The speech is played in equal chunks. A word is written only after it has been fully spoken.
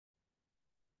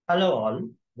Hello all,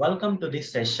 welcome to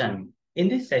this session. In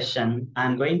this session,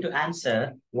 I'm going to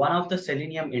answer one of the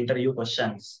Selenium interview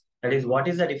questions. That is, what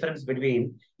is the difference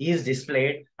between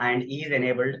isDisplayed and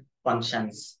isEnabled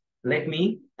functions? Let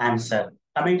me answer.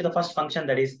 Coming to the first function,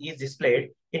 that is isDisplayed,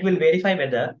 it will verify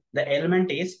whether the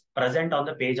element is present on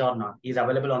the page or not, is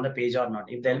available on the page or not.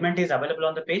 If the element is available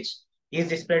on the page,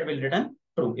 isDisplayed will return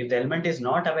true. If the element is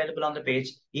not available on the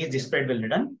page, isDisplayed will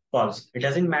return false. It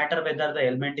doesn't matter whether the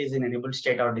element is in enabled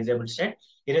state or disabled state.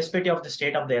 Irrespective of the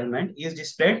state of the element,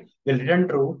 isDisplayed will return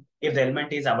true if the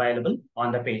element is available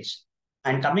on the page.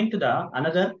 And coming to the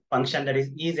another function, that is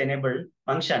isEnabled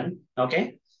function.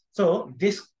 Okay, so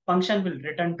this function will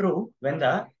return true when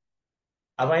the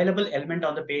available element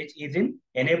on the page is in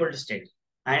enabled state.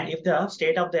 And if the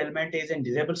state of the element is in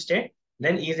disabled state,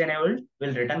 then isEnabled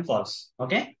will return false.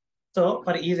 Okay. So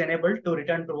for isEnabled to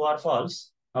return true or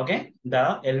false, okay,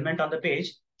 the element on the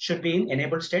page should be in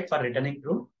enabled state for returning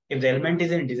true. If the element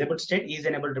is in disabled state,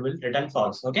 isEnabled will return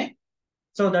false. Okay.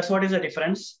 So that's what is the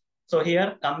difference. So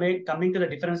here coming to the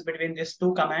difference between these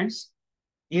two commands,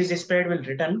 isDisplayed will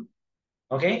return,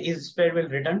 okay, isDisplayed will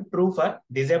return true for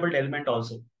disabled element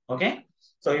also. Okay.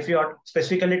 So if you are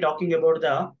specifically talking about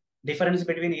the difference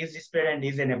between isDisplayed and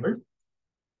isEnabled,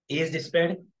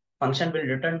 isDisplayed function will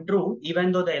return true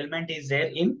even though the element is there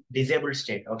in disabled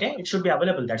state. Okay, it should be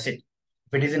available. That's it.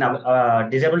 If it is in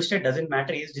disabled state, doesn't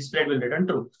matter. isDisplayed will return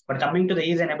true. But coming to the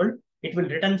isEnabled, it will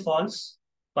return false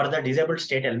for the disabled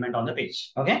state element on the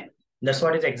page. Okay, that's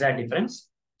what is the exact difference.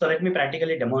 So let me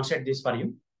practically demonstrate this for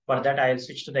you. For that, I'll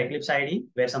switch to the Eclipse IDE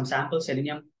where some sample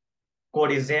Selenium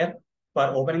code is there for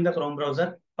opening the Chrome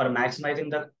browser, for maximizing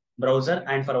the browser,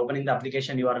 and for opening the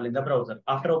application URL in the browser.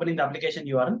 After opening the application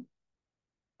URL,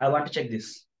 I want to check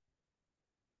this.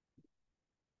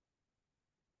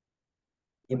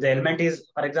 If the element is,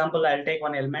 for example, I'll take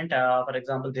one element, for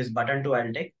example, this button 2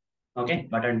 I'll take. Okay,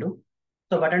 button 2.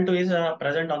 So button 2 is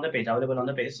present on the page, available on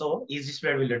the page. So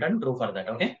isDisplayed will return true for that.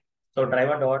 Okay. So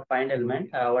driver dot find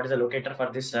element. What is the locator for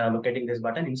this locating this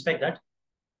button? Inspect that.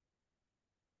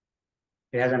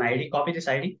 It has an ID. Copy this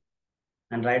ID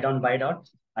and write down by dot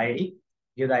ID.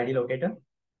 Give the ID locator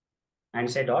and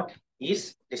say dot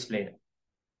is displayed.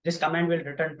 This command will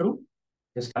return true.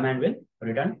 This command will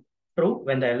return true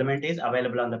when the element is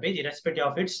available on the page, irrespective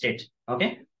of its state.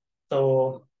 Okay.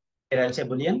 So here I'll say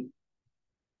boolean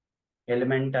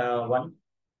element 1.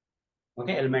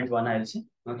 Okay, element 1 I'll say.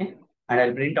 Okay, and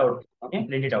I'll print out. Okay,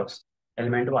 print it out.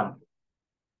 Element 1.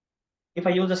 If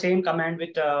I use the same command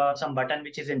with some button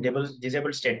which is in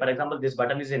disabled state, for example, this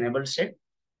button is in enabled state,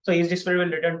 so isDisplayed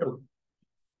will return true.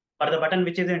 For the button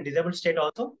which is in disabled state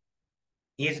also,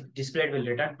 isDisplayed will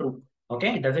return true.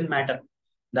 Okay, it doesn't matter.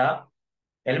 The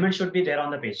element should be there on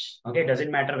the page. Okay, it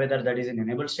doesn't matter whether that is in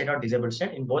enabled state or disabled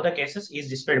state. In both the cases,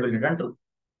 isDisplayed will return true.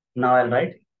 Now I'll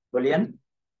write boolean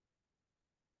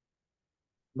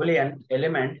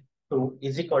element 2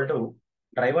 is equal to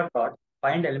driver dot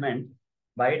find element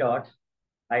by dot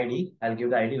ID. I'll give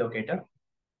the ID locator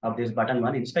of this button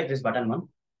 1. Inspect this button 1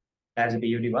 as a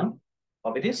BUD1.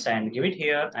 Copy this and give it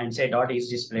here and say dot is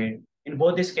displayed. In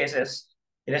both these cases,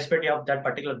 irrespective of that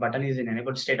particular button is in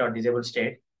enabled state or disabled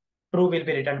state, true will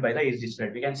be returned by the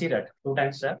isDisplayed. We can see that 2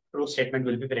 times the true statement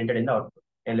will be printed in the output.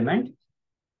 Element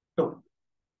 2.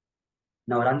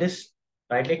 Now run this.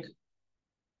 Right click.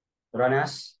 Run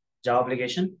as Java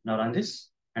application. Now run this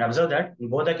and observe that in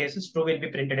both the cases, true will be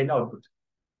printed in the output.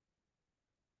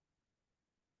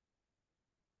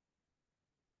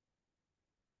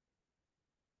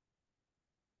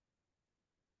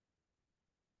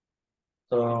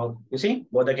 So you see,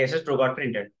 both the cases true got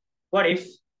printed. What if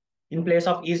in place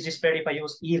of isDisplayed, if I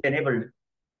use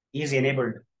is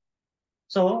enabled.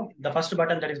 So the first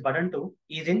button, that is button 2,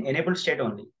 is in enabled state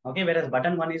only. Okay, whereas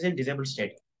button 1 is in disabled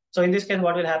state. So in this case,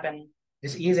 what will happen?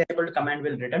 This isEnabled command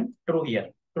will return true here.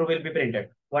 True will be printed.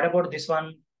 What about this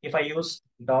one? If I use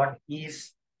dot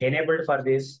isEnabled for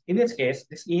this, in this case,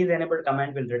 this isEnabled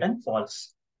command will return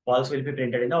false. False will be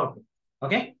printed in the output.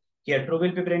 Okay, here true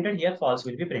will be printed, here false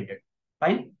will be printed.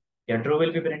 Fine. Here true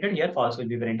will be printed, here false will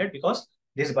be printed because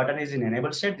this button is in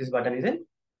enabled state, this button is in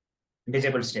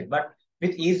disabled state. But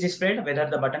with isDisplayed, whether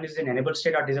the button is in enabled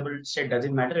state or disabled state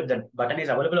doesn't matter. If the button is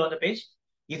available on the page,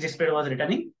 isDisplayed was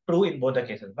returning true in both the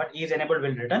cases. But isEnabled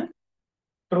will return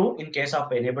true in case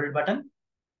of enabled button,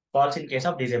 false in case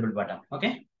of disabled button.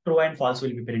 Okay, true and false will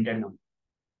be printed now.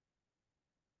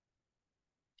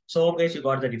 So guys, you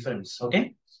got the difference.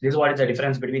 Okay, this is what is the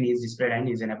difference between isDisplayed and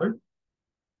isEnabled.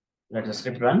 Let the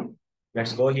script run.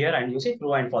 Let's go here and you see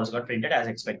true and false got printed as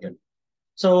expected.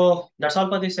 So that's all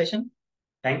for this session.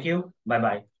 Thank you.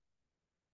 Bye-bye.